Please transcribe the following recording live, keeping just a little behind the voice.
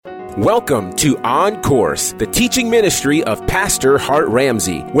Welcome to On Course, the teaching ministry of Pastor Hart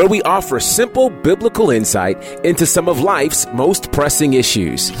Ramsey, where we offer simple biblical insight into some of life's most pressing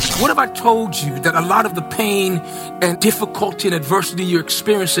issues. What if I told you that a lot of the pain and difficulty and adversity you're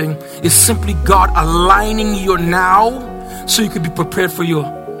experiencing is simply God aligning your now so you could be prepared for your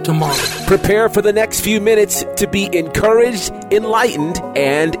tomorrow? Prepare for the next few minutes to be encouraged, enlightened,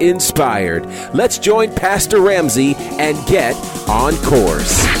 and inspired. Let's join Pastor Ramsey and get on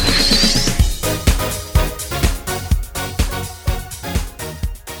course.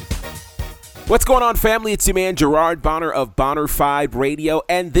 What's going on, family? It's your man, Gerard Bonner of Bonner 5 Radio,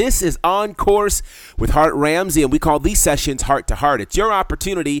 and this is On Course with Hart Ramsey, and we call these sessions Heart to Heart. It's your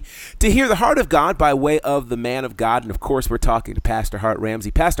opportunity to hear the heart of God by way of the man of God, and of course, we're talking to Pastor Hart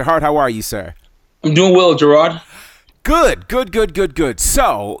Ramsey. Pastor Hart, how are you, sir? I'm doing well, Gerard. Good.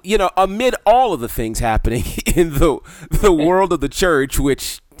 So, amid all of the things happening in the world of the church,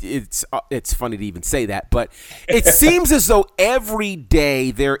 which it's funny to even say that, but it seems as though every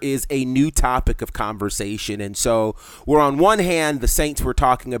day there is a new topic of conversation. And so we're on one hand, the Saints were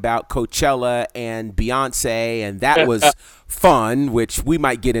talking about Coachella and Beyonce, and that was fun, which we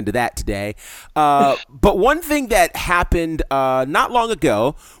might get into that today. But one thing that happened not long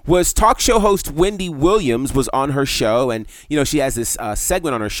ago was talk show host Wendy Williams was on her show, and she has this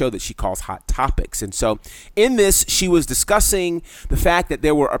segment on her show that she calls Hot Topics. And so in this, she was discussing the fact that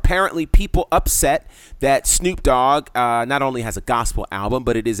there were apparently people upset that Snoop Dogg not only has a gospel album,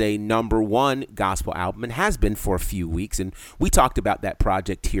 but it is a #1 gospel album and has been for a few weeks. And we talked about that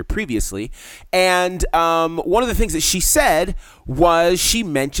project here previously. And one of the things that she said was she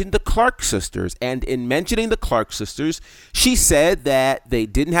mentioned the Clark sisters. And in mentioning the Clark sisters, she said that they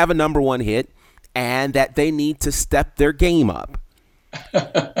didn't have a #1 hit and that they need to step their game up.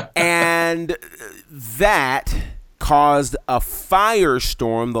 And that caused a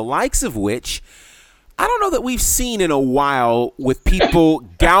firestorm, the likes of which I don't know that we've seen in a while, with people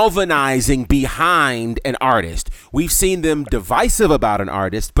galvanizing behind an artist. We've seen them divisive about an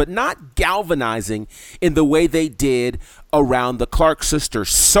artist, but not galvanizing in the way they did around the Clark sisters.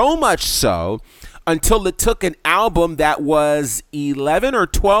 So much so until it took an album that was 11 or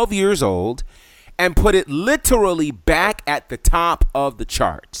 12 years old and put it literally back at the top of the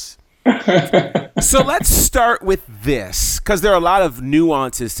charts. So let's start with this, because there are a lot of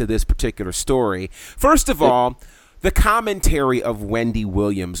nuances to this particular story. First of all, the commentary of Wendy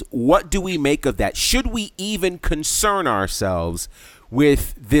Williams. What do we make of that? Should we even concern ourselves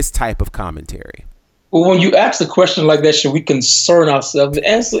with this type of commentary? Well, when you ask a question like that, should we concern ourselves? The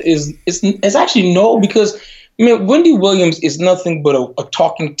answer is it's actually no, because Wendy Williams is nothing but a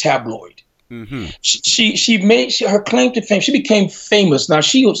talking tabloid. Mm-hmm. She made her claim to fame. She became famous. Now,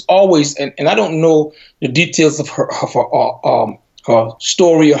 she was always, and I don't know the details of her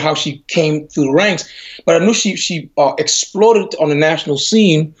story or how she came through the ranks, but I knew she exploded on the national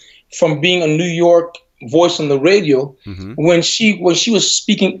scene from being a New York voice on the radio. Mm-hmm. when she was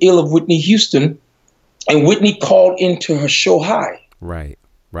speaking ill of Whitney Houston, and Whitney called into her show high. Right.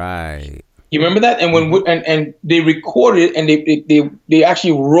 You remember that? And when and they recorded it, and they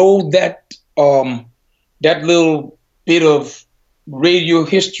actually rolled that little bit of radio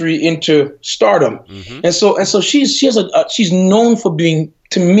history into stardom. Mm-hmm. And so she's known for being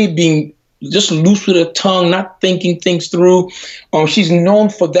just loose with her tongue, not thinking things through. She's known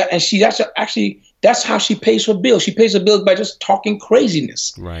for that, and she actually that's how she pays her bills. She pays her bills by just talking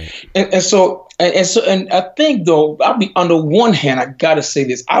craziness. Right. And so I think, though, I'll be on the one hand, I gotta say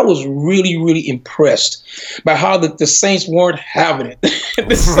this. I was really, really impressed by how the Saints weren't having it.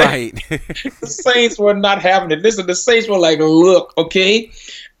 The Saints were not having it. Listen, the Saints were like, look, okay.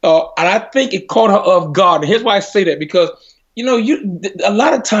 And I think it caught her off guard. And here's why I say that, because a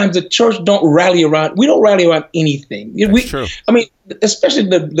lot of times the church don't rally around. We don't rally around anything. That's true. I mean, especially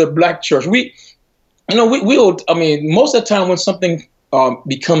the black church. Most of the time when something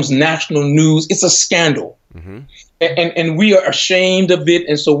becomes national news, it's a scandal. Mm-hmm. And we are ashamed of it.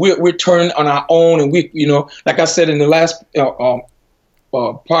 And so we're turning on our own. And like I said in the last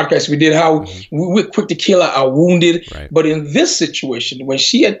podcast we did, how we're quick to kill our wounded. Right. But in this situation, when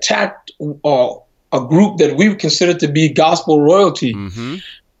she attacked a group that we consider to be gospel royalty, mm-hmm.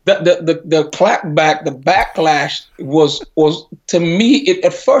 the clapback, the backlash was to me.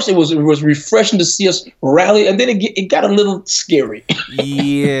 At first it was refreshing to see us rally, and then it got a little scary.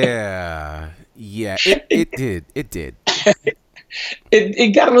 Yeah, it did.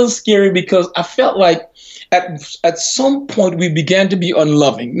 It got a little scary because I felt like at some point we began to be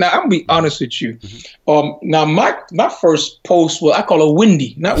unloving. Now, I'm gonna be honest with you. Mm-hmm. Now my first post, well, I call her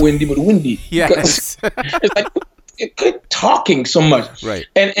Wendy, not Wendy, but Wendy. Yes. It's like quit talking so much. Right.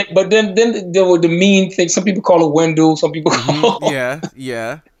 And but then there were the mean things. Some people call it Wendell. Some people call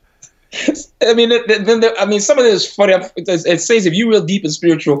Yeah. I mean, some of it is funny. It says if you're real deep and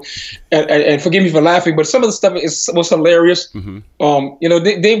spiritual, and forgive me for laughing, but some of the stuff was hilarious.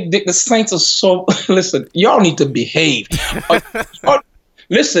 The saints are so. Listen, y'all need to behave.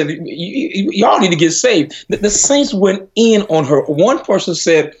 Listen, y'all need to get saved. The saints went in on her. One person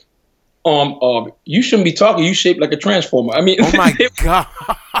said, you shouldn't be talking. You shaped like a transformer. I mean, oh my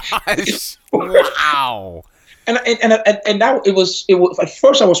gosh! Wow. And now it was at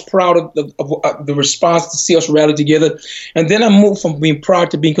first I was proud of the response to see us rally together, and then I moved from being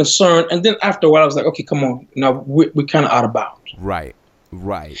proud to being concerned, and then after a while I was like, okay, come on, now we're kind of out of bounds. Right.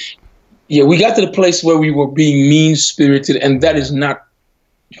 Yeah, we got to the place where we were being mean spirited, and that is not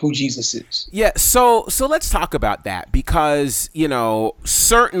who Jesus is. Yeah, so let's talk about that, because,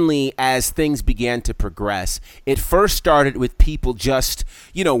 certainly as things began to progress, it first started with people just,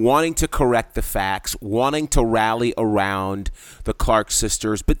 wanting to correct the facts, wanting to rally around the Clark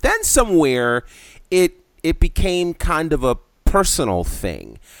sisters, but then somewhere it became kind of a personal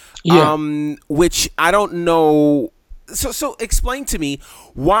thing. Yeah. Which I don't know. So explain to me,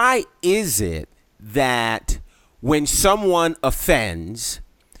 why is it that when someone offends,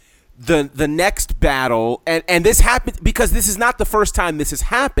 the next battle, and this happened because this is not the first time this has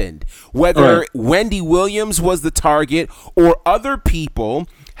happened, whether right. Wendy Williams was the target or other people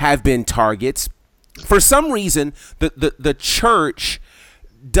have been targets, for some reason the church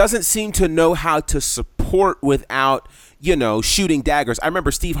doesn't seem to know how to support without shooting daggers. I remember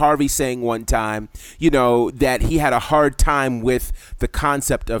Steve Harvey saying one time, that he had a hard time with the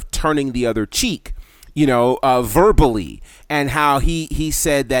concept of turning the other cheek, verbally, and how he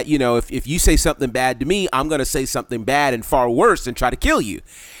said that, if you say something bad to me, I'm going to say something bad and far worse and try to kill you.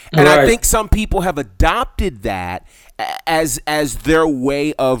 And right. I think some people have adopted that as their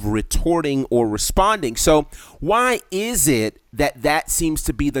way of retorting or responding. So why is it that seems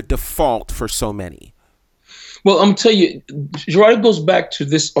to be the default for so many? Well, I'm tell you, Gerard, it goes back to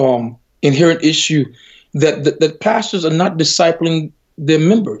this inherent issue that pastors are not discipling their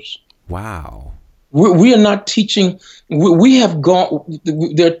members. Wow. We are not teaching. We have gone.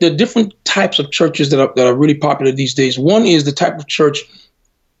 There are different types of churches that are really popular these days. One is the type of church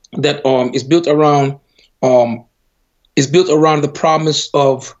that is built around the promise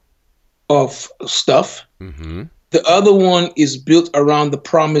of stuff. Mm-hmm. The other one is built around the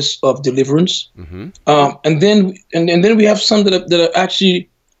promise of deliverance. Mm-hmm. And then we have some that are actually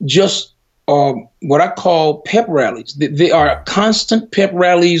just what I call pep rallies. They are constant pep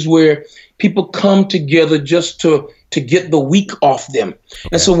rallies where people come together just to get the weak off them. Okay.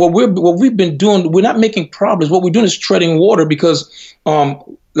 And so what we've been doing, we're not making problems. What we're doing is treading water, because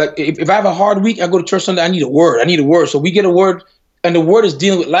like if I have a hard week, I go to church Sunday, I need a word. So we get a word, and the word is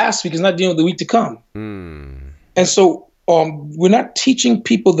dealing with last week, it's not dealing with the week to come. Mm. And so we're not teaching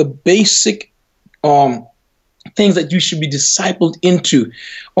people the basic things that you should be discipled into,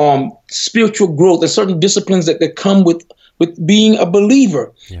 spiritual growth, and certain disciplines that come with being a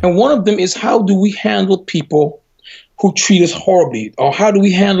believer. Yeah. And one of them is, how do we handle people who treat us horribly? Or how do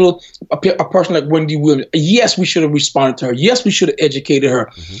we handle a person like Wendy Williams? Yes, we should have responded to her. Yes, we should have educated her.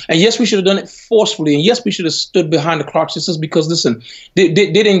 Mm-hmm. And yes, we should have done it forcefully. And yes, we should have stood behind the Clark sisters, because, listen, they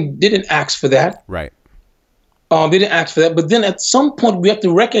didn't ask for that. Right. They didn't ask for that. But then at some point, we have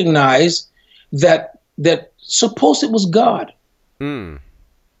to recognize that suppose it was God. Mm.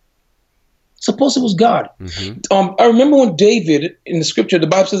 Suppose it was God. Mm-hmm. I remember when David, in the scripture, the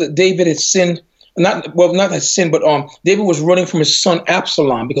Bible says that David had sinned, not had sinned, but David was running from his son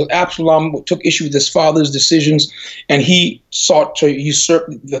Absalom, because Absalom took issue with his father's decisions, and he sought to usurp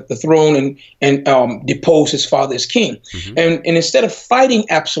the throne and depose his father as king. Mm-hmm. And instead of fighting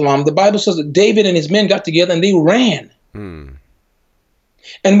Absalom, the Bible says that David and his men got together and they ran. Mm.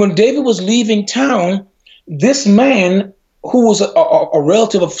 And when David was leaving town, this man, who was a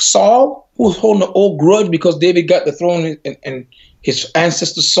relative of Saul, who was holding an old grudge because David got the throne and his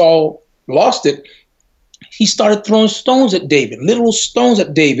ancestor Saul lost it, he started throwing stones at David, literal stones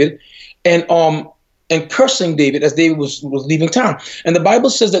at David, and cursing David as David was leaving town. And the Bible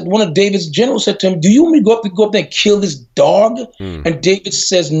says that one of David's generals said to him, "Do you want me to go up there and kill this dog?" Mm. And David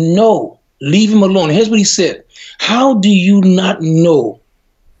says, "No, leave him alone." And here's what he said: "How do you not know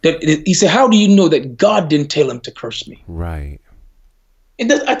that?" He said, "How do you know that God didn't tell him to curse me?" Right.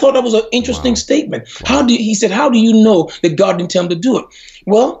 I thought that was an interesting statement. Wow. He said, "How do you know that God didn't tell him to do it?"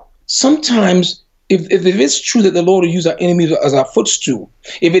 Well, sometimes if it's true that the Lord will use our enemies as our footstool,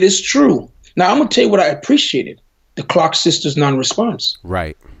 if it is true, now I'm going to tell you what I appreciated: the Clark sisters' non-response.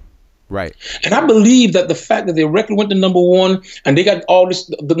 Right. Right. And I believe that the fact that their record went to #1 and they got all this,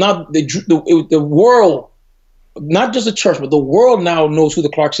 now the world, not just the church, but the world now knows who the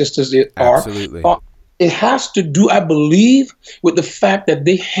Clark sisters are. Absolutely. It has to do, I believe, with the fact that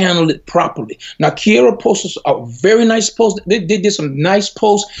they handled it properly. Now, Kiera posted a very nice post. They did some nice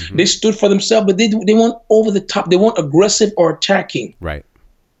posts. Mm-hmm. They stood for themselves, but they weren't over the top. They weren't aggressive or attacking. Right.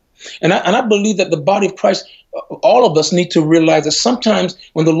 And I believe that the body of Christ, all of us need to realize that sometimes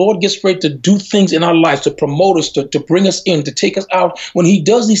when the Lord gets ready to do things in our lives, to promote us, to bring us in, to take us out, when he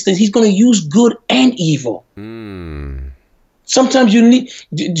does these things, he's going to use good and evil. Sometimes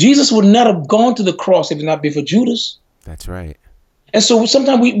Jesus would not have gone to the cross if it not be for Judas. That's right. And so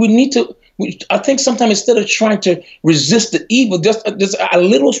sometimes we need to, I think sometimes instead of trying to resist the evil, just a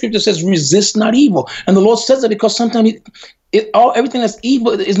little scripture says, resist not evil. And the Lord says that because sometimes everything that's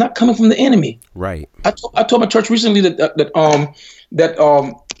evil is not coming from the enemy. Right. I told my church recently that the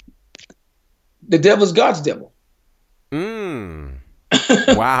devil is God's devil.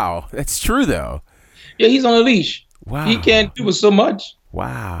 Wow. That's true though. Yeah, he's on a leash. Wow. He can't do so much.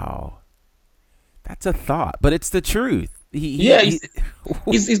 Wow. That's a thought, but it's the truth. He's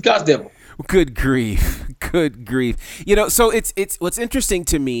God's devil. Good grief. Good grief. You know, so it's what's interesting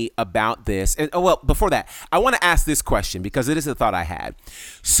to me about this. And before that, I want to ask this question because it is a thought I had.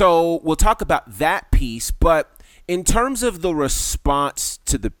 So we'll talk about that piece, but in terms of the response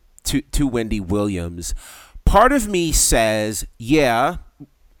to Wendy Williams, part of me says, yeah,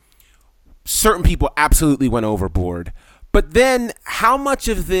 certain people absolutely went overboard. But then how much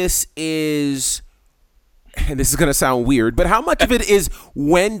of this is, and this is going to sound weird, but how much of it is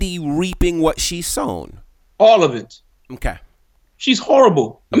Wendy reaping what she's sown? All of it. Okay. She's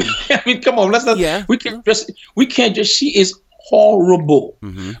horrible. I mean, come on, let's not. Yeah. We can't just. She is horrible.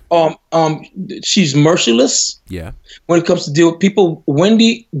 Mm-hmm. She's merciless. Yeah. When it comes to deal with people,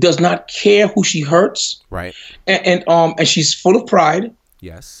 Wendy does not care who she hurts. Right. And she's full of pride.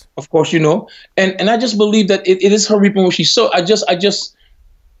 Yes. Of course, you know. And I just believe that it is her reaping what she sowed. I guess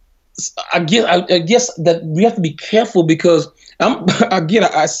that we have to be careful because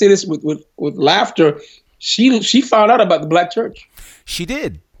I say this with laughter. She found out about the black church. She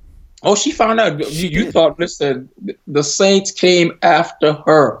did. Oh, she found out. You thought, listen, the saints came after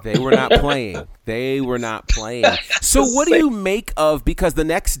her. They were not playing. They were not playing. So what do you make of, because the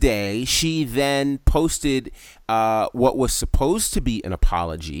next day she then posted what was supposed to be an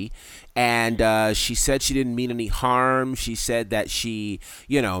apology, and she said she didn't mean any harm. She said that she,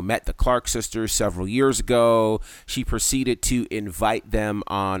 met the Clark sisters several years ago. She proceeded to invite them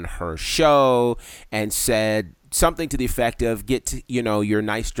on her show and said something to the effect of, get your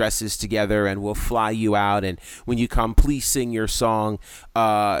nice dresses together and we'll fly you out, and when you come, please sing your song,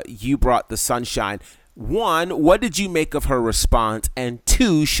 You Brought the Sunshine. One, what did you make of her response? And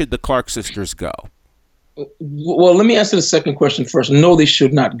two, should the Clark sisters go? Well, let me answer the second question first. No, they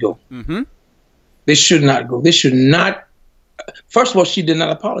should not go. Mm-hmm. They should not go. They should not. First of all, she did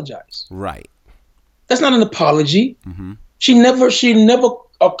not apologize. Right. That's not an apology. Mm-hmm. She never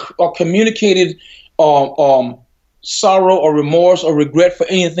communicated sorrow or remorse or regret for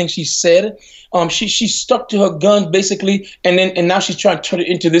anything she said. She stuck to her guns basically, and now she's trying to turn it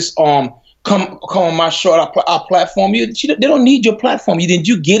into this come on my show, our platform. They don't need your platform. Did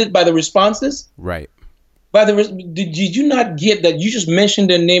you get it by the responses? Right. Did you not get that you just mentioned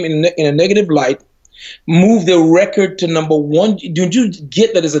their name in a negative light, move their record to #1? Did you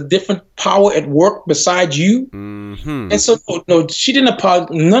get that there's a different power at work besides you? Mm-hmm. And so, no, she didn't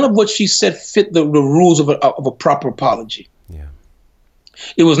apologize. None of what she said fit the rules of a proper apology. Yeah.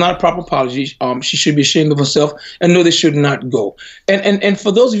 It was not a proper apology. She should be ashamed of herself, and no, they should not go. And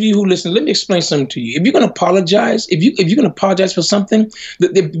for those of you who listen, let me explain something to you. If you're going to apologize, if you're going to apologize for something,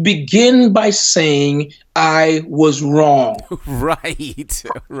 they begin by saying, I was wrong. Right.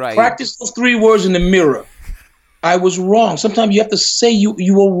 Practice those 3 words in the mirror. I was wrong. Sometimes you have to say you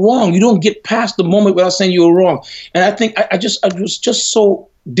were wrong. You don't get past the moment without saying you were wrong. And I think I was just so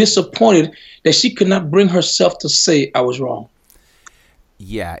disappointed that she could not bring herself to say I was wrong.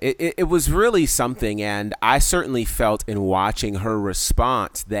 Yeah, it was really something, and I certainly felt in watching her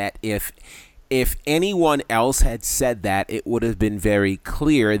response that if anyone else had said that, it would have been very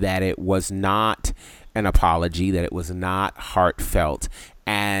clear that it was not an apology, that it was not heartfelt,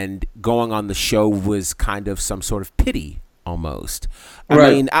 and going on the show was kind of some sort of pity almost. Right. I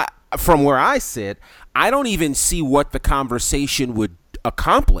mean, from where I sit, I don't even see what the conversation would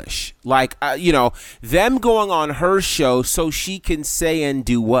accomplish. Like, them going on her show so she can say and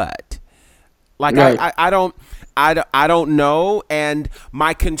do what? Like, right. I I don't know. And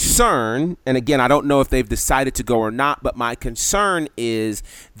my concern, and again, I don't know if they've decided to go or not, but my concern is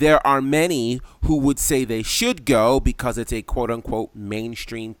there are many who would say they should go because it's a quote unquote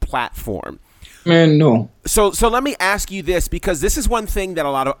mainstream platform. Man, no. So let me ask you this, because this is one thing that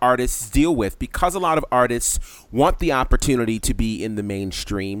a lot of artists deal with, because a lot of artists want the opportunity to be in the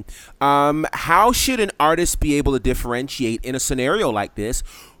mainstream. How should an artist be able to differentiate in a scenario like this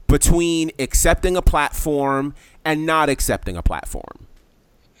between accepting a platform and not accepting a platform?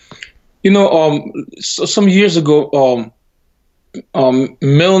 So some years ago,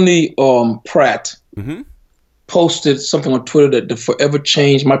 Melanie Pratt posted something on Twitter that forever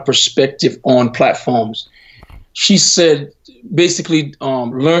changed my perspective on platforms. She said, basically,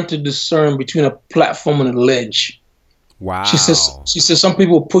 learn to discern between a platform and a ledge. Wow. She says some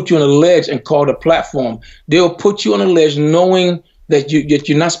people put you on a ledge and call it a platform. They'll put you on a ledge knowing that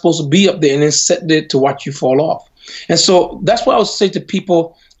you're not supposed to be up there, and then set there to watch you fall off. And so that's why I would say to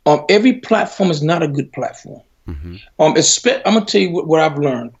people, every platform is not a good platform. I'm going to tell you what I've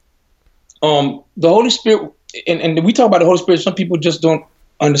learned. The Holy Spirit, and we talk about the Holy Spirit, some people just don't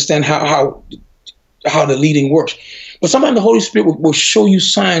understand how the leading works. But sometimes the Holy Spirit will show you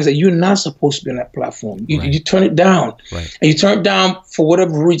signs that you're not supposed to be on that platform. You turn it down. Right. And you turn it down for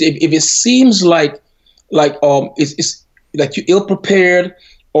whatever reason. If it seems like it's like you're ill-prepared,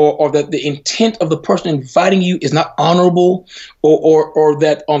 or that the intent of the person inviting you is not honorable, or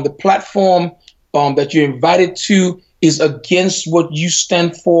that on the platform that you're invited to is against what you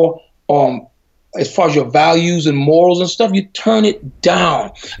stand for, as far as your values and morals and stuff, you turn it down.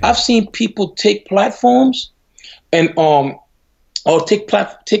 Yeah. I've seen people take platforms and or take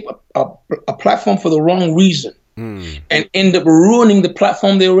a platform for the wrong reason and end up ruining the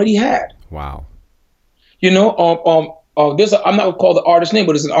platform they already had. Wow. I'm not gonna call the artist's name,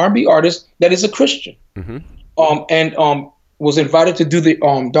 but it's an R&B artist that is a Christian, and was invited to do the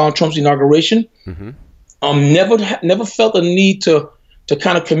Donald Trump's inauguration. Never felt a need to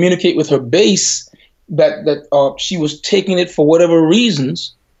kind of communicate with her base that she was taking it for whatever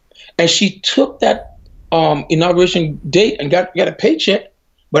reasons, and she took that inauguration date and got a paycheck.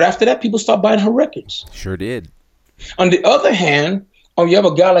 But after that, people stopped buying her records. Sure did. On the other hand, you have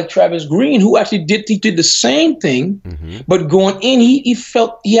a guy like Travis Green who actually did the same thing, but going in, he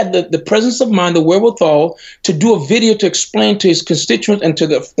felt he had the presence of mind, the wherewithal to do a video to explain to his constituents and to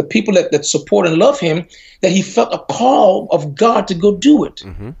the people that support and love him that he felt a call of God to go do it.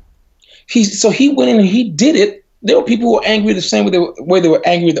 So he went in and he did it. There were people who were angry the same way they were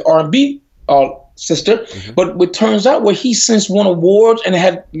angry with the R&B sister, but it turns out where he since won awards and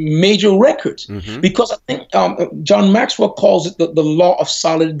had major records, because I think John Maxwell calls it the law of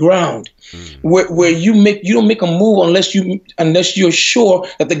solid ground, where you don't make a move unless you're sure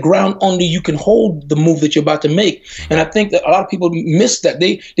that the ground under you can hold the move that you're about to make. And I think that a lot of people miss that.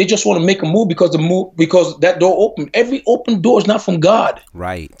 They just want to make a move because that door opened. Every open door is not from God.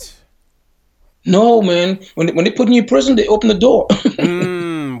 Right. No, man. When they put you in prison, they open the door.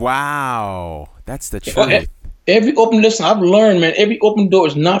 Wow. That's the truth. Listen, I've learned, man, every open door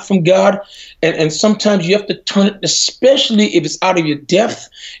is not from God. And sometimes you have to turn it, especially if it's out of your depth,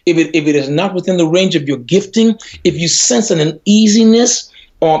 if it is not within the range of your gifting, if you sense an uneasiness,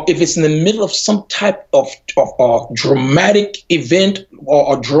 if it's in the middle of some type of dramatic event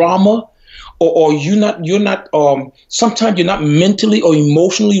or drama, or sometimes you're not mentally or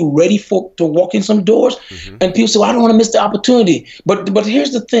emotionally ready to walk in some doors. And people say, well, I don't want to miss the opportunity. But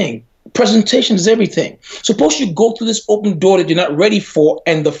here's the thing. Presentation is everything. Suppose you go through this open door that you're not ready for,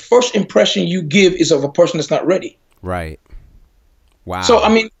 and the first impression you give is of a person that's not ready. Right. Wow. So, I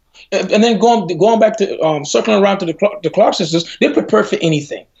mean, and then going back to circling around to the Clark sisters, they're prepared for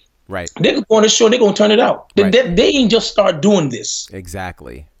anything. Right. They're going on the show, they're going to turn it out. Right. They ain't just start doing this.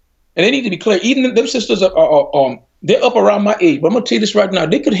 Exactly. And they need to be clear. Even them sisters are they're up around my age. But I'm going to tell you this right now.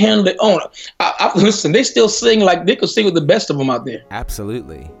 They could handle their own. Listen, they still sing like they could sing with the best of them out there.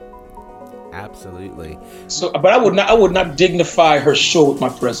 Absolutely. So, but I would not dignify her show with my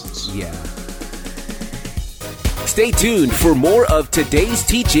presence. Yeah. Stay tuned for more of today's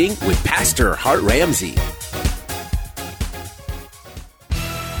teaching with Pastor Hart Ramsey.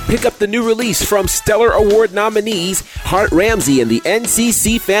 Pick up the new release from Stellar Award nominees Hart Ramsey and the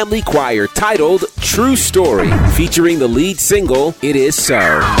NCC Family Choir titled True Story, featuring the lead single, It Is So.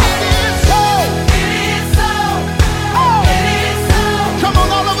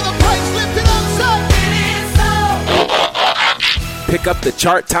 Pick up the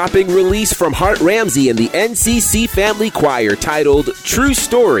chart-topping release from Hart Ramsey and the NCC Family Choir titled True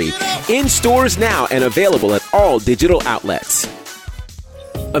Story, in stores now and available at all digital outlets.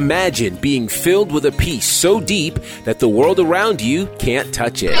 Imagine being filled with a peace so deep that the world around you can't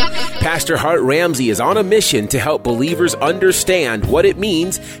touch it. Pastor Hart Ramsey is on a mission to help believers understand what it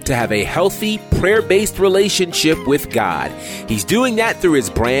means to have a healthy, prayer-based relationship with God. He's doing that through his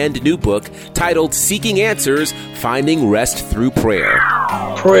brand new book titled Seeking Answers, Finding Rest Through Prayer.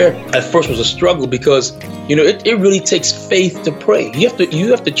 Prayer at first was a struggle because, it really takes faith to pray. You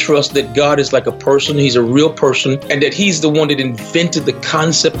have to trust that God is like a person. He's a real person, and that he's the one that invented the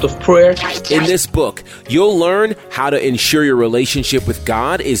concept of prayer. In this book, you'll learn how to ensure your relationship with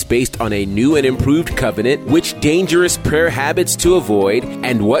God is based on a new and improved covenant, which dangerous prayer habits to avoid,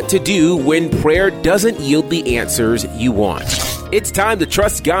 and what to do when prayer doesn't yield the answers you want. It's time to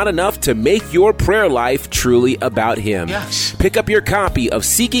trust God enough to make your prayer life truly about Him. Yes. Pick up your copy of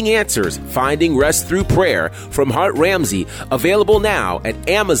Seeking Answers, Finding Rest Through Prayer from Hart Ramsey, available now at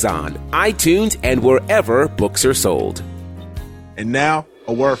Amazon, iTunes, and wherever books are sold. And now,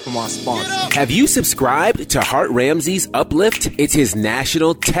 a word from our sponsor. Have you subscribed to Hart Ramsey's Uplift? It's his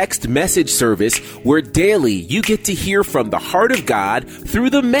national text message service where daily you get to hear from the heart of God through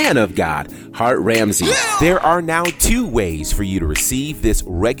the man of God, Hart Ramsey. There are now 2 ways for you to receive this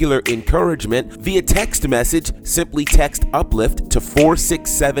regular encouragement via text message. Simply text Uplift to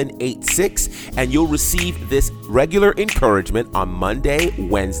 46786 and you'll receive this regular encouragement on Monday,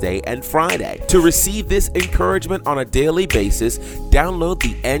 Wednesday, and Friday. To receive this encouragement on a daily basis, download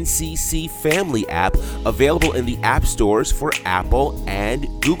the NCC Family app, available in the app stores for Apple and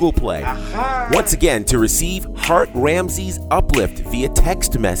Google Play. Once again, to receive Hart Ramsey's Uplift via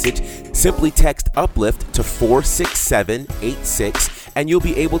text message, simply text Uplift to 46786 and you'll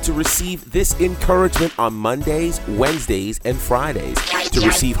be able to receive this encouragement on Mondays, Wednesdays, and Fridays. To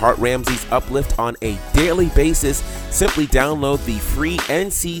receive Hart Ramsey's Uplift on a daily basis, simply download the free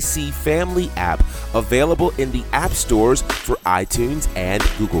NCC Family app, available in the app stores for iTunes and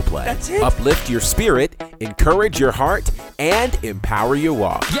Google Play. Uplift your spirit, encourage your heart, and empower your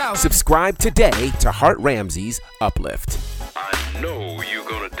walk. Subscribe today to Hart Ramsey's Uplift. I know you're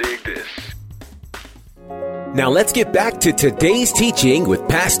gonna dig this. Now let's get back to today's teaching with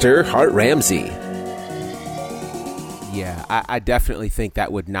Pastor Hart Ramsey. Yeah, I definitely think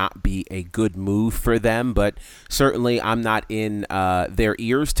that would not be a good move for them, but certainly I'm not in their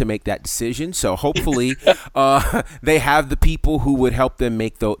ears to make that decision. So hopefully they have the people who would help them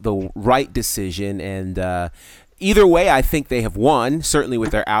make the right decision. And either way, I think they have won, certainly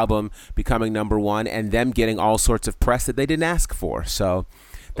with their album becoming #1 and them getting all sorts of press that they didn't ask for. So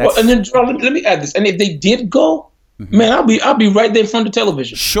that's... Well, and then Gerald, let me add this. And if they did go, man, I'll be right there in front of the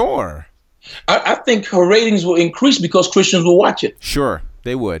television. Sure. I think her ratings will increase because Christians will watch it. Sure,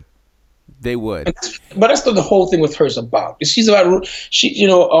 they would. They would. But that's what the whole thing with her is about. She's about, she's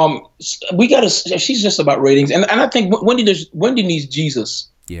just about ratings. And I think Wendy needs Jesus.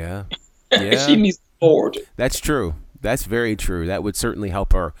 Yeah. She needs the Lord. That's true. That's very true. That would certainly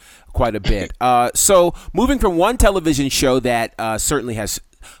help her quite a bit. So moving from one television show that certainly has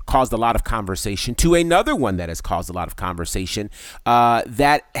caused a lot of conversation to another one that has caused a lot of conversation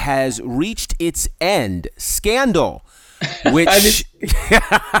that has reached its end, Scandal, which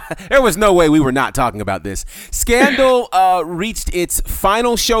there was no way we were not talking about this. Scandal reached its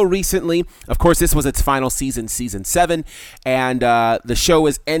final show recently. Of course, this was its final season, season 7, and the show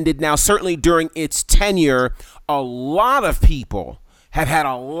has ended now. Certainly during its tenure, a lot of people have had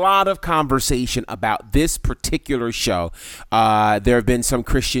a lot of conversation about this particular show. There have been some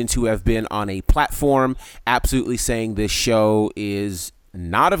Christians who have been on a platform absolutely saying this show is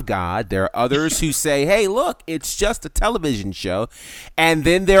not of God. There are others who say, hey, look, it's just a television show. And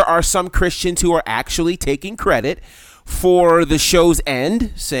then there are some Christians who are actually taking credit for the show's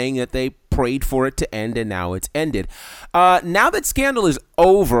end, saying that they prayed for it to end and now it's ended. Now that Scandal is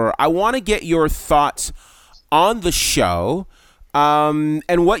over, I want to get your thoughts on the show.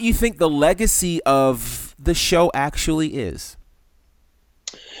 And what you think the legacy of the show actually is.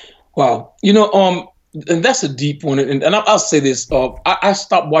 Wow. And that's a deep one. And I'll say this. I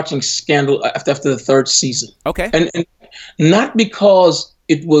stopped watching Scandal after the 3rd season. Okay. And not because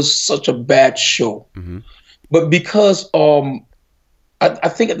it was such a bad show, but because I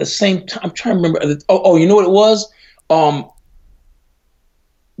think at the same time, I'm trying to remember. You know what it was?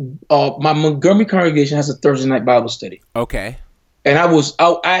 My Montgomery congregation has a Thursday night Bible study. Okay. And I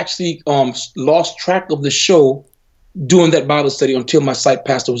actually lost track of the show doing that Bible study until my site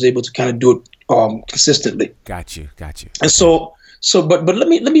pastor was able to kind of do it consistently. Got you. And so but let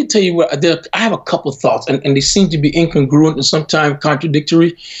me tell you what I have a couple of thoughts, and they seem to be incongruent and sometimes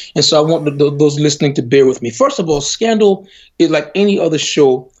contradictory. And so I want those listening to bear with me. First of all, Scandal is like any other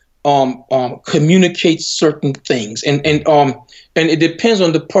show. communicate certain things, and it depends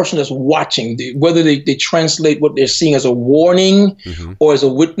on the person that's watching, whether they translate what they're seeing as a warning, or as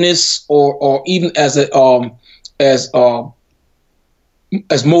a witness, or even as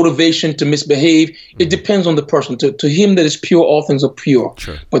as motivation to misbehave. It depends on the person. To him that is pure, all things are pure.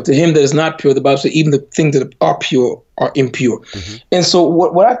 Sure. But to him that is not pure, the Bible says even the things that are pure are impure. And so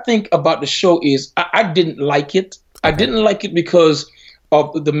what I think about the show is I didn't like it. I didn't like it because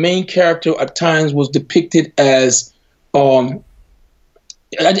of the main character at times was depicted as I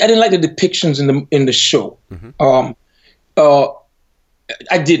didn't like the depictions in the show.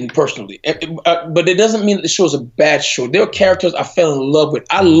 I didn't personally, but it doesn't mean that the show is a bad show. There are characters I fell in love with.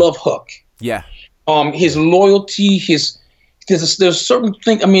 I love Huck. Yeah. His loyalty, there's certain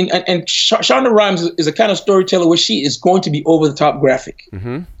things. I mean, and Shonda Rhimes is a kind of storyteller where she is going to be over the top graphic.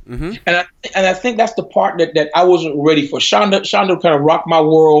 And I think that's the part that I wasn't ready for. Shonda kind of rocked my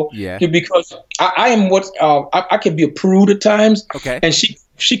world. Yeah. Because I am I can be a prude at times. Okay. And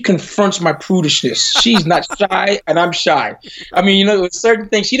she confronts my prudishness. She's not shy, and I'm shy. I mean, with certain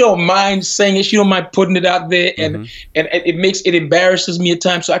things, she don't mind saying it. She don't mind putting it out there, and it embarrasses me at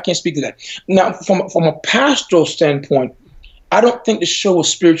times. So I can't speak to that. Now, from a pastoral standpoint, I don't think the show was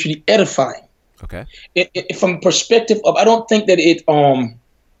spiritually edifying. Okay. From the perspective of, I don't think that it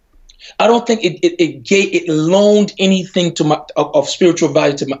loaned anything of spiritual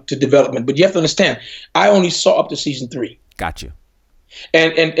value to development. But you have to understand, I only saw up to season 3. Got you.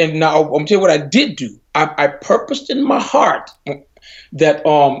 And now I'm going to tell you what I did do. I purposed in my heart that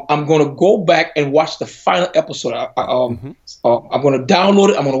I'm going to go back and watch the final episode. I'm going to download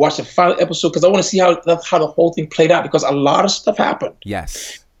it. I'm going to watch the final episode because I want to see how the whole thing played out, because a lot of stuff happened.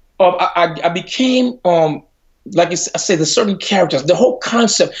 Yes. I became like I said, there's certain characters, the whole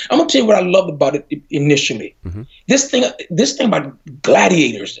concept. I'm gonna tell you what I loved about it initially. This thing about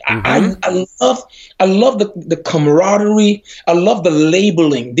gladiators. I love the camaraderie. I love the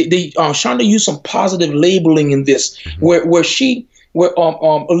labeling. Shonda used some positive labeling in this, where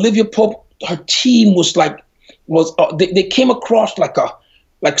Olivia Pope, her team they came across like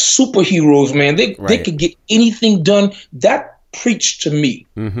superheroes, man. They could get anything done. That preached to me.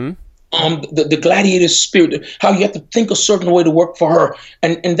 The gladiator spirit, how you have to think a certain way to work for her,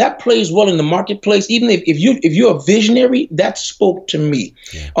 and that plays well in the marketplace. Even if you're a visionary, that spoke to me.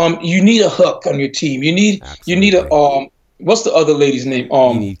 Yeah. You need a Huck on your team. You need a what's the other lady's name?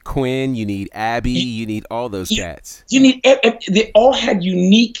 You need Quinn. You need Abby. You need all those cats. You need. They all had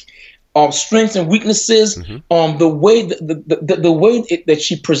unique strengths and weaknesses. The way that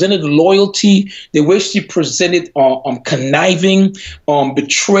she presented loyalty, the way she presented conniving,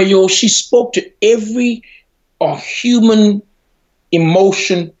 betrayal. She spoke to every human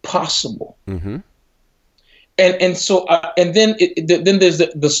emotion possible. And so and then there's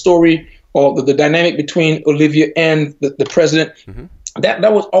the story, or the dynamic between Olivia and the president.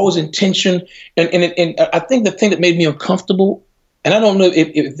 That was always in tension, and I think the thing that made me uncomfortable. And I don't know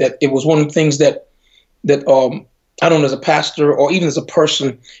if that it was one of the things that I don't know, as a pastor or even as a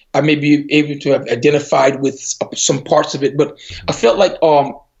person, I may be able to have identified with some parts of it. But I felt like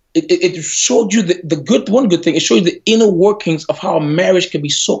it showed you one good thing. It showed you the inner workings of how a marriage can be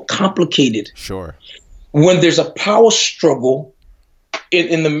so complicated. Sure. When there's a power struggle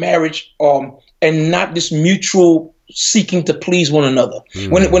in the marriage, and not this mutual seeking to please one another.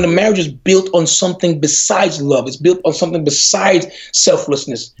 When the marriage is built on something besides love, it's built on something besides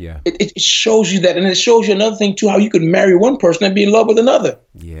selflessness. Yeah. It shows you that, and it shows you another thing too, how you could marry one person and be in love with another.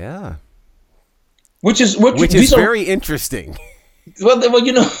 Yeah. Which is very interesting. Well, there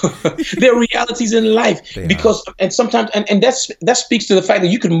are realities in life, and sometimes, and that speaks to the fact that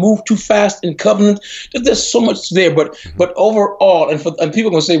you can move too fast in covenant. There's so much there, but overall, and people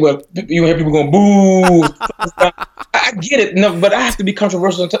are gonna say, well, you hear people going boo. I get it, but I have to be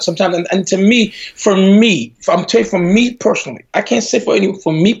controversial sometimes. And to me, if I'm telling you, for me personally, I can't say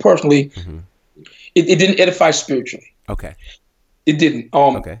for me personally, it didn't edify spiritually. Okay, it didn't.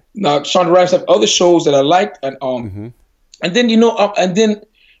 Okay. Now, Shonda Rhimes have other shows that I liked, and then, and then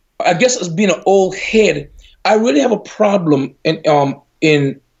I guess as being an old head, I really have a problem in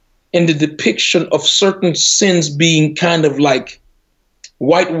the depiction of certain sins being kind of like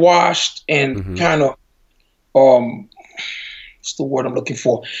whitewashed and kind of, what's the word I'm looking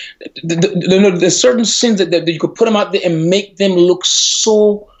for? There's certain sins that you could put them out there and make them look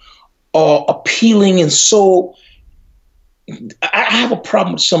so appealing and so. I have a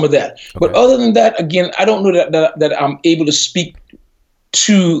problem with some of that. Okay. But other than that, again, I don't know that I'm able to speak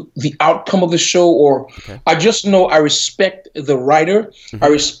to the outcome of the show, or I just know I respect the writer. I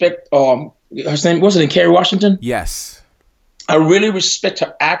respect her name, was it Kerry Washington? Yes. I really respect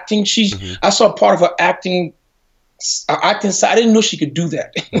her acting. I saw part of her acting side. I didn't know she could do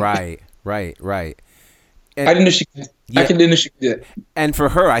that. Right. And, I didn't know she could. Yeah. I didn't know she could do that. And for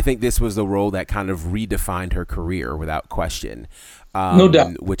her, I think this was the role that kind of redefined her career without question. No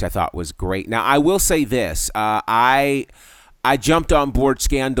doubt. Which I thought was great. Now, I will say this. I jumped on board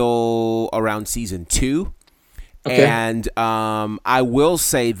Scandal around season 2. Okay. And I will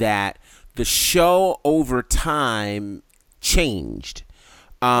say that the show over time changed.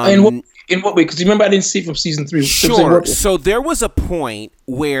 In what way? Because remember, I didn't see it from season 3. Sure. So there was a point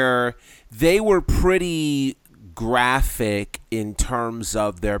where they were pretty graphic in terms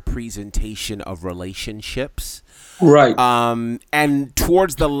of their presentation of relationships. Right. And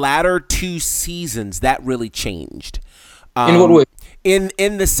towards the latter 2 seasons, that really changed. In what way?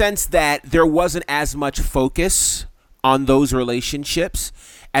 In the sense that there wasn't as much focus on those relationships,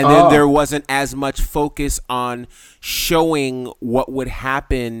 and then there wasn't as much focus on showing what would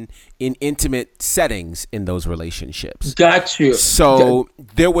happen in intimate settings in those relationships. Got you. So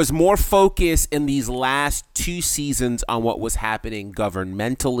there was more focus in these last 2 seasons on what was happening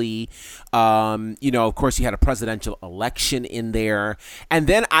governmentally. Of course, you had a presidential election in there. And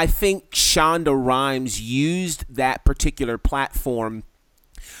then I think Shonda Rhimes used that particular platform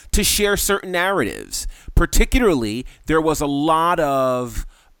to share certain narratives. Particularly, there was a lot of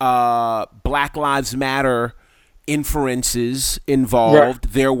Black Lives Matter inferences involved. Right.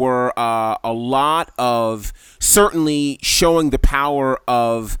 There were a lot of certainly showing the power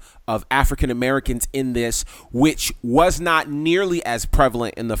of African Americans in this, which was not nearly as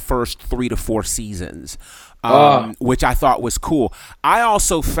prevalent in the first 3 to 4 seasons. Which I thought was cool. I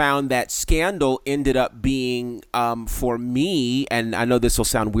also found that Scandal ended up being, for me, and I know this will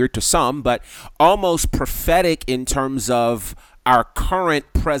sound weird to some, but almost prophetic in terms of our current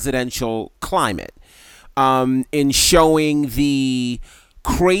presidential climate, in showing the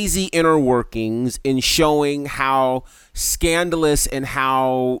crazy inner workings, in showing how scandalous and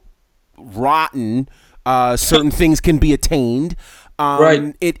how rotten certain things can be attained.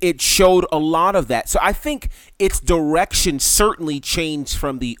 Right. It showed a lot of that. So I think its direction certainly changed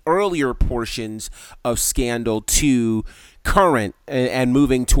from the earlier portions of Scandal to current and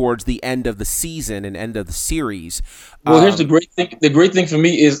moving towards the end of the season and end of the series. Well, here's the great thing. The great thing for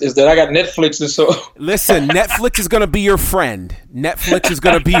me is that I got Netflix, and so listen, Netflix is going to be your friend. Netflix is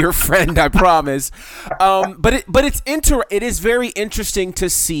going to be your friend, I promise. But it is very interesting to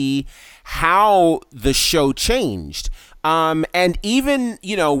see how the show changed. And even,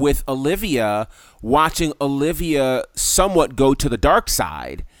 with Olivia, watching Olivia somewhat go to the dark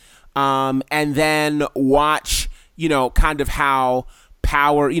side, and then watch, kind of how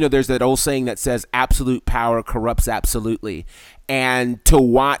power, there's that old saying that says absolute power corrupts absolutely. And to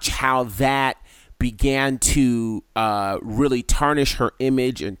watch how that began to really tarnish her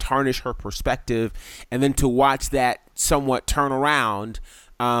image and tarnish her perspective, and then to watch that somewhat turn around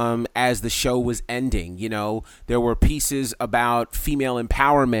as the show was ending. There were pieces about female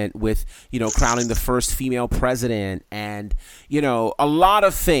empowerment with, crowning the first female president and, a lot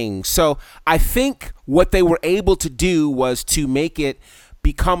of things. So I think what they were able to do was to make it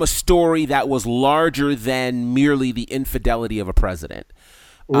become a story that was larger than merely the infidelity of a president.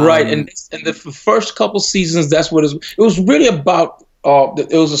 Right. And the first couple seasons, that's what it was really about.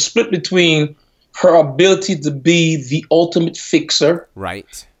 It was a split between her ability to be the ultimate fixer,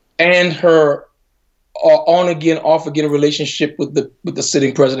 right, and her on again, off again relationship with the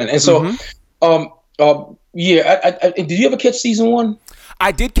sitting president. And so, did you ever catch season 1?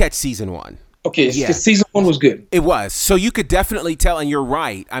 I did catch season 1. Okay, yeah. Season 1 was good. It was. So you could definitely tell, and you're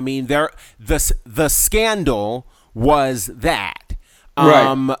right. I mean, the Scandal was that.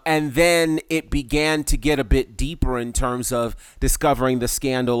 Right. And then it began to get a bit deeper in terms of discovering the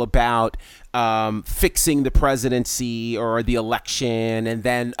scandal about fixing the presidency or the election, and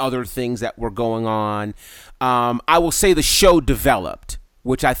then other things that were going on. I will say the show developed,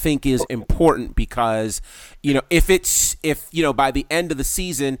 which I think is important because, if by the end of the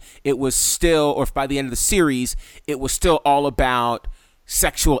season it was still, or if by the end of the series it was still all about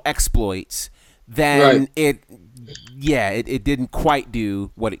sexual exploits, then right. It didn't quite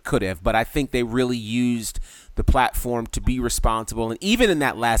do what it could have. But I think they really used the platform to be responsible. And even in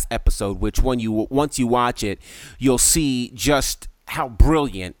that last episode, which once you watch it, you'll see just how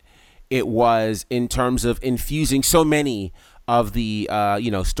brilliant it was in terms of infusing so many of the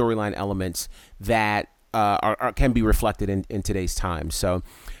storyline elements that can be reflected in today's time. So,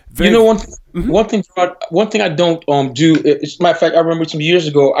 one thing I don't do. As a matter of fact, I remember some years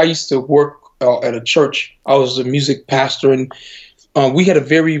ago I used to work at a church. I was a music pastor, and we had a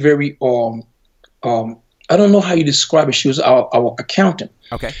very, very I don't know how you describe it. She was our accountant.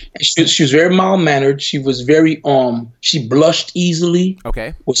 Okay. And she was very mild mannered. She was very she blushed easily.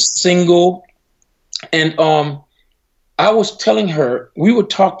 Okay. Was single, and I was telling her, we were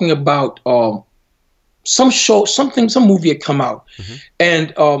talking about some movie had come out,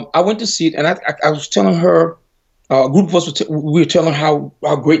 and I went to see it, and I was telling her, a group of us we were telling her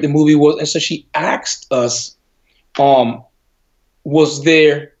how great the movie was, and so she asked us, was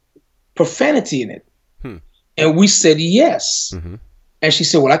there profanity in it? And we said yes. And she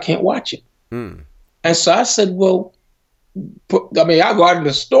said, well, I can't watch it. And so I said, well, I mean, I go out in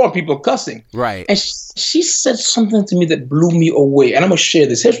the store and people are cussing. Right. And she said something to me that blew me away. And I'm going to share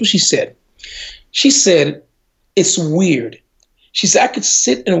this. Here's what she said. She said, it's weird. She said, I could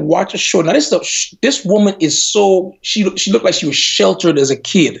sit and watch a show. Now, this woman is so, she looked like she was sheltered as a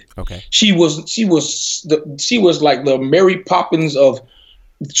kid. Okay. She was like the Mary Poppins of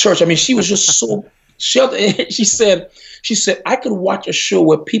the church. I mean, she was just so sheltered. She said, I could watch a show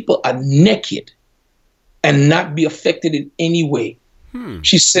where people are naked and not be affected in any way.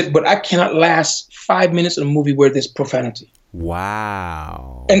 She said, but I cannot last 5 minutes in a movie where there's profanity.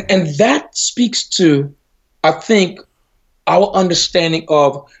 Wow. And that speaks to, I think, our understanding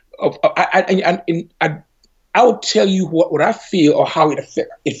of I will tell you what I feel or how it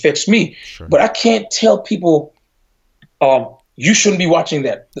affects me, Sure. but I can't tell people you shouldn't be watching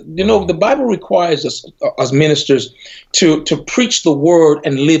that. You know, the Bible requires us as ministers to preach the word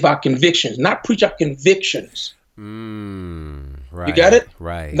and live our convictions, not preach our convictions. Right. You got it?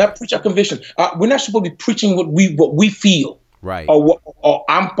 Right. Not preach our convictions. We're not supposed to be preaching what we feel. Right. Or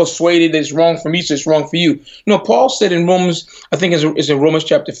I'm persuaded it's wrong for me, so it's wrong for you. No, Paul said in Romans, I think it's in Romans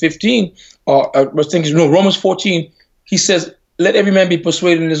chapter 15, or I think it's Romans 14, he says, let every man be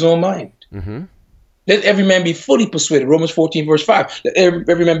persuaded in his own mind. Let every man be fully persuaded. Romans 14, verse 5. Let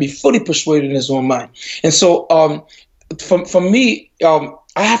every man be fully persuaded in his own mind. And so for me,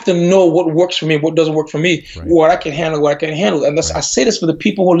 I have to know what works for me and what doesn't work for me, right. What I can handle, what I can't handle. And I say this for the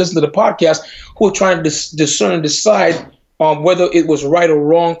people who listen to the podcast who are trying to discern and decide whether it was right or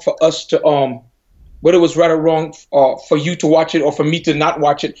wrong for us to, whether it was right or wrong for you to watch it or for me to not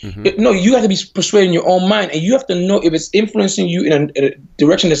watch it. No, you have to be persuaded in your own mind, and you have to know if it's influencing you in a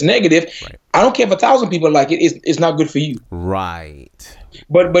direction that's negative. Right. I don't care if 1,000 people like it; it's not good for you. Right.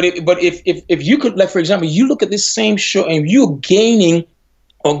 But if you could, like, for example, you look at this same show and you're gaining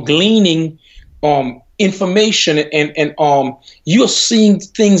or gleaning information and you're seeing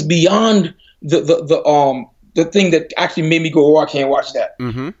things beyond the thing that actually made me go, oh, I can't watch that.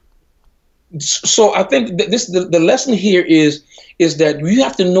 So I think that the lesson here is that you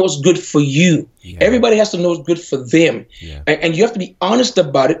have to know what's good for you. Yeah. Everybody has to know what's good for them. Yeah. And you have to be honest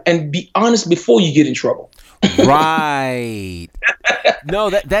about it and be honest before you get in trouble. Right. No,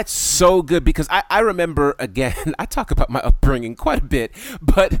 that's so good, because I remember, again, I talk about my upbringing quite a bit,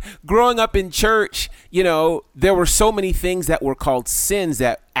 but growing up in church, you know, there were so many things that were called sins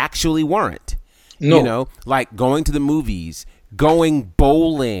that actually weren't. No. You know, like going to the movies, going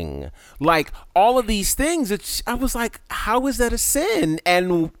bowling, like all of these things. I was like, how is that a sin?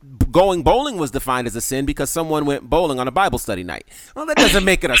 And going bowling was defined as a sin because someone went bowling on a Bible study night. Well, that doesn't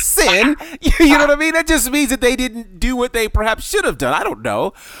make it a sin. You know what I mean? That just means that they didn't do what they perhaps should have done. I don't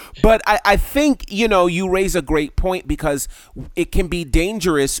know. But I think, you know, you raise a great point, because it can be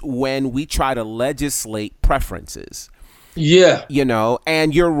dangerous when we try to legislate preferences. Yeah. You know,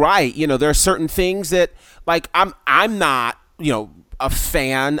 and you're right. You know, there are certain things that, like, I'm not, you know, a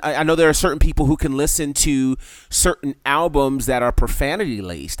fan. I know there are certain people who can listen to certain albums that are profanity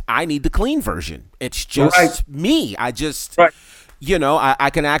laced. I need the clean version. It's just me. I just, you know, I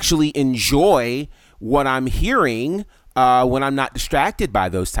can actually enjoy what I'm hearing when I'm not distracted by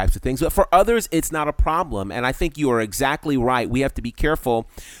those types of things. But for others, it's not a problem. And I think you are exactly right. We have to be careful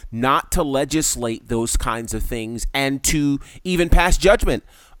not to legislate those kinds of things and to even pass judgment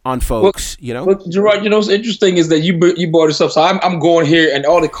on folks, you know. But Gerard, you know what's interesting is that you brought this up. So I'm going here, and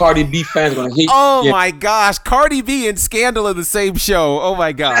all the Cardi B fans are going to hate. Oh my gosh, Cardi B and Scandal in the same show. Oh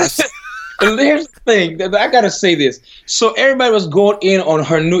my gosh. And here's the thing, I gotta say this. So everybody was going in on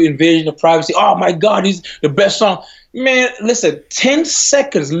her new Invasion of Privacy. Oh my God, he's the best song. Man, listen, 10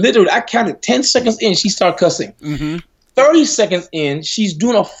 seconds, literally, I counted 10 seconds in, she started cussing. 30 seconds in, she's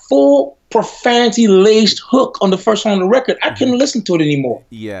doing a full profanity-laced hook on the first song on the record. I couldn't listen to it anymore.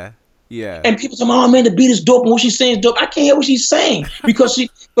 Yeah. Yeah. And people say, "Oh man, the beat is dope, and what she's saying is dope." I can't hear what she's saying because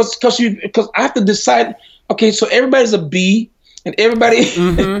I have to decide. Okay, so everybody's a B, and everybody.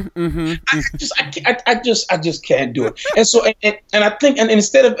 I just can't do it. And so, and I think, and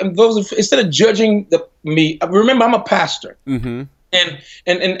instead of judging me, remember, I'm a pastor. And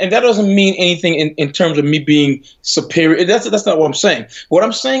that doesn't mean anything in terms of me being superior. That's not what I'm saying. What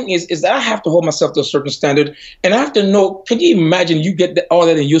I'm saying is that I have to hold myself to a certain standard, and I have to know. Can you imagine you get all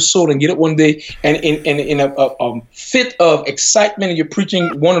that in your soul and get it one day, and in a fit of excitement, and you're preaching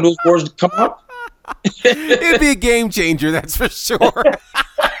one of those words to come out? It'd be a game changer, that's for sure.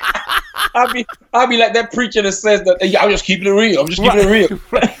 I'll be like that preacher that says that I'm just keeping it real. I'm just keeping it real.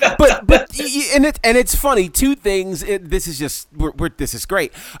 but it's funny. Two things. This is just this is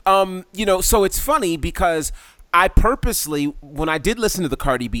great. So it's funny because I purposely, when I did listen to the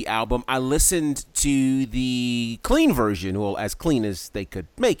Cardi B album, I listened to the clean version, well, as clean as they could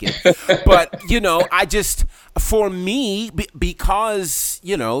make it. But, I just, for me, because,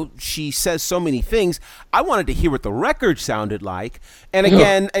 she says so many things, I wanted to hear what the record sounded like. And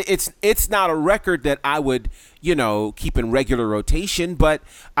again, it's not a record that I would, keep in regular rotation, but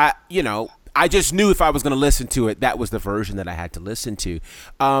I just knew if I was going to listen to it, that was the version that I had to listen to.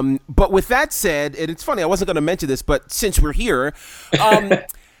 But with that said, and it's funny, I wasn't going to mention this, but since we're here,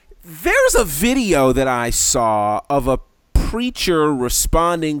 there's a video that I saw of a preacher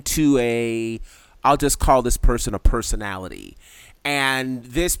responding to I'll just call this person a personality. And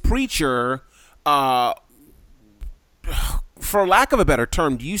this preacher, for lack of a better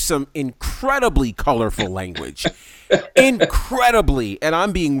term, used some incredibly colorful language. Incredibly, and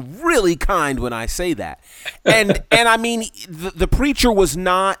I'm being really kind when I say that. And I mean, the preacher was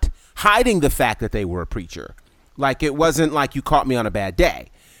not hiding the fact that they were a preacher. Like, it wasn't like you caught me on a bad day.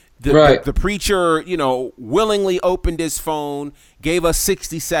 The preacher, willingly opened his phone, gave us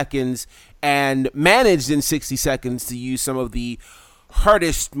 60 seconds, and managed in 60 seconds to use some of the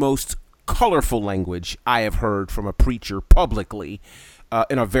hardest, most colorful language I have heard from a preacher publicly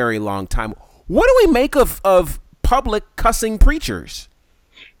in a very long time. What do we make of public cussing preachers?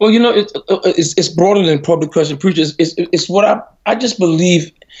 Well, it's broader than public cussing preachers. It's what I just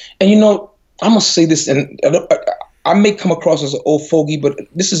believe, and I'm gonna say this, and I may come across as an old fogey, but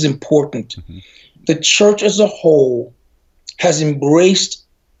this is important. Mm-hmm. The church as a whole has embraced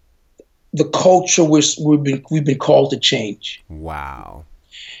the culture which we've been called to change. Wow.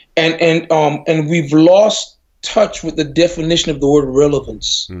 And we've lost touch with the definition of the word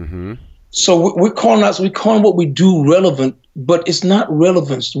relevance. Mm-hmm. So we're calling what we do relevant, but it's not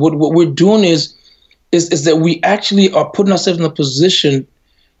relevance. What we're doing is that we actually are putting ourselves in a position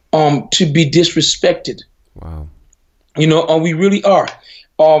to be disrespected. Wow. We really are.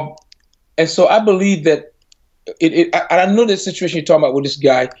 And so I believe that I know the situation you're talking about with this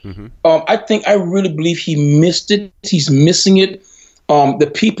guy. Mm-hmm. I really believe he missed it. He's missing it.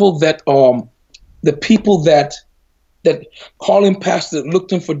 The people that call him pastor,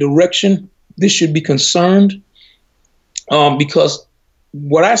 looked him for direction, this should be concerned, because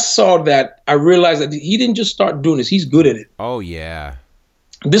what I saw, that I realized that he didn't just start doing this, he's good at it. Oh yeah.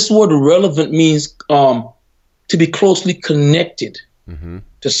 This word relevant means to be closely connected mm-hmm.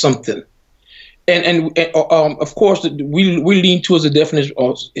 to something. And of course we lean towards the definition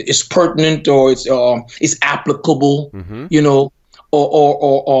of it's pertinent, or it's applicable, mm-hmm.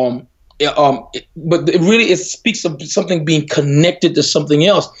 But it speaks of something being connected to something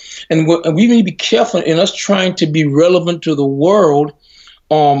else, and we need to be careful in us trying to be relevant to the world,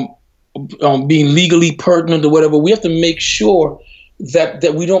 being legally pertinent or whatever. We have to make sure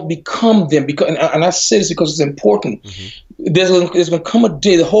that we don't become them, because and I say this because it's important. Mm-hmm. There's going to come a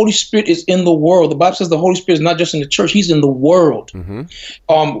day the Holy Spirit is in the world. The Bible says the Holy Spirit is not just in the church; He's in the world. Mm-hmm.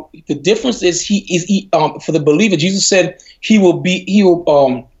 The difference is he for the believer. Jesus said he'll be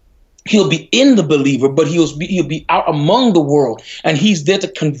in the believer, but he'll be out among the world, and he's there to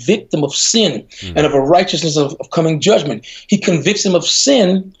convict them of sin mm-hmm. and of a righteousness of coming judgment. He convicts them of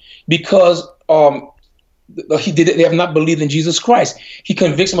sin because they have not believed in Jesus Christ. He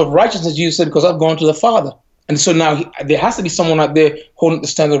convicts them of righteousness, Jesus said, because I've gone to the Father. And so now there has to be someone out there holding the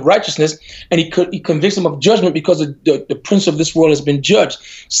standard of righteousness, and he convicts them of judgment because the prince of this world has been judged.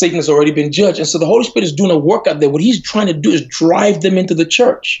 Satan has already been judged. And so the Holy Spirit is doing a work out there. What he's trying to do is drive them into the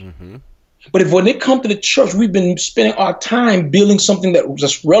church. Mm-hmm. But when they come to the church, we've been spending our time building something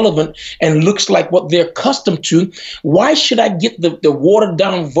that's relevant and looks like what they're accustomed to. Why should I get the watered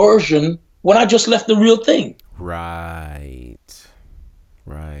down version when I just left the real thing? Right.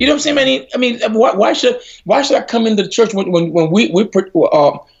 You know what I'm saying? I mean, why should I come into the church when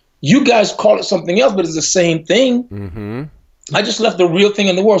you guys call it something else, but it's the same thing? Mm-hmm. I just left the real thing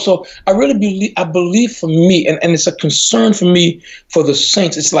in the world. So I really believe for me, and it's a concern for me for the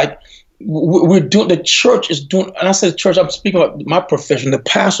saints. It's like the church is doing, and I say the church, I'm speaking about my profession, the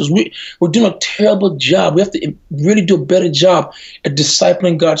pastors, we're doing a terrible job. We have to really do a better job at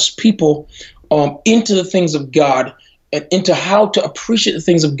discipling God's people into the things of God. into how to appreciate the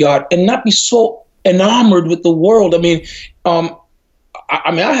things of God and not be so enamored with the world. I mean,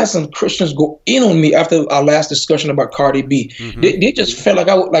 I had some Christians go in on me after our last discussion about Cardi B. Mm-hmm. They just felt like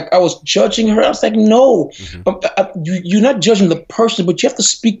I was judging her. I was like, no, you're not judging the person, but you have to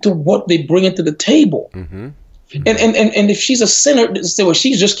speak to what they bring into the table. Mm-hmm. And if she's a sinner, say, well,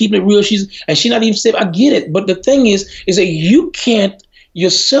 she's just keeping it real. She's not even saved. I get it, but the thing is that you can't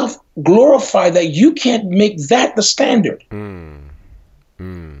yourself glorify that. You can't make that the standard.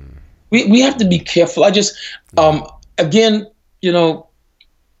 We have to be careful. I just again,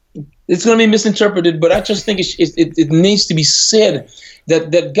 it's going to be misinterpreted, but I just think it needs to be said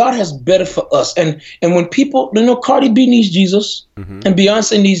that God has better for us. And when people, Cardi B needs Jesus, and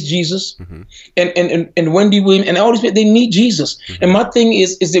Beyonce needs Jesus, and Wendy Williams, and all these people, they need Jesus. And my thing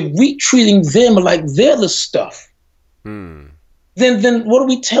is that we treating them like they're the stuff. Then what are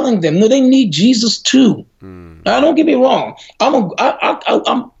we telling them? No, they need Jesus too. Now, don't get me wrong.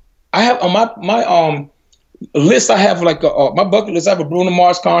 I have on my list. I have like my bucket list. I have a Bruno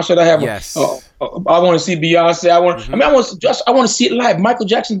Mars concert. I have. Yes. I want to see Beyonce. I want to see it live. Michael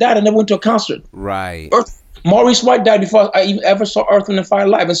Jackson died. I never went to a concert. Right. Maurice White died before I even ever saw Earth, Wind and Fire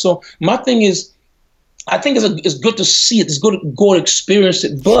live. And so my thing is, I think it's good to see it. It's good to go and experience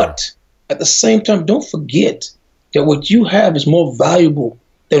it. But at the same time, don't forget that what you have is more valuable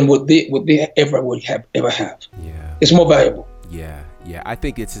than what they ever have. Yeah. It's more valuable. Yeah. I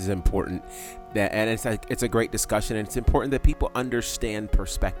think it's as important. And it's a great discussion, and it's important that people understand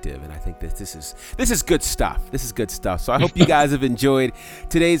perspective. And I think that this is good stuff. This is good stuff. So I hope you guys have enjoyed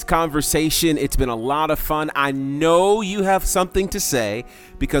today's conversation. It's been a lot of fun. I know you have something to say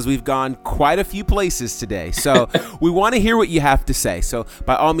because we've gone quite a few places today. So we want to hear what you have to say. So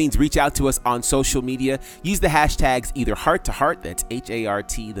by all means, reach out to us on social media. Use the hashtags either heart to heart, that's HART,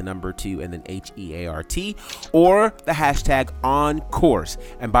 the number 2, and then HEART, or the hashtag on course.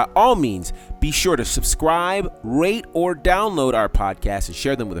 And by all means, be sure to subscribe, rate, or download our podcast and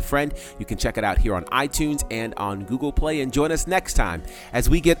share them with a friend. You can check it out here on iTunes and on Google Play. And join us next time as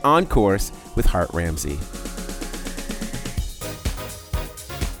we get on course with Hart Ramsey.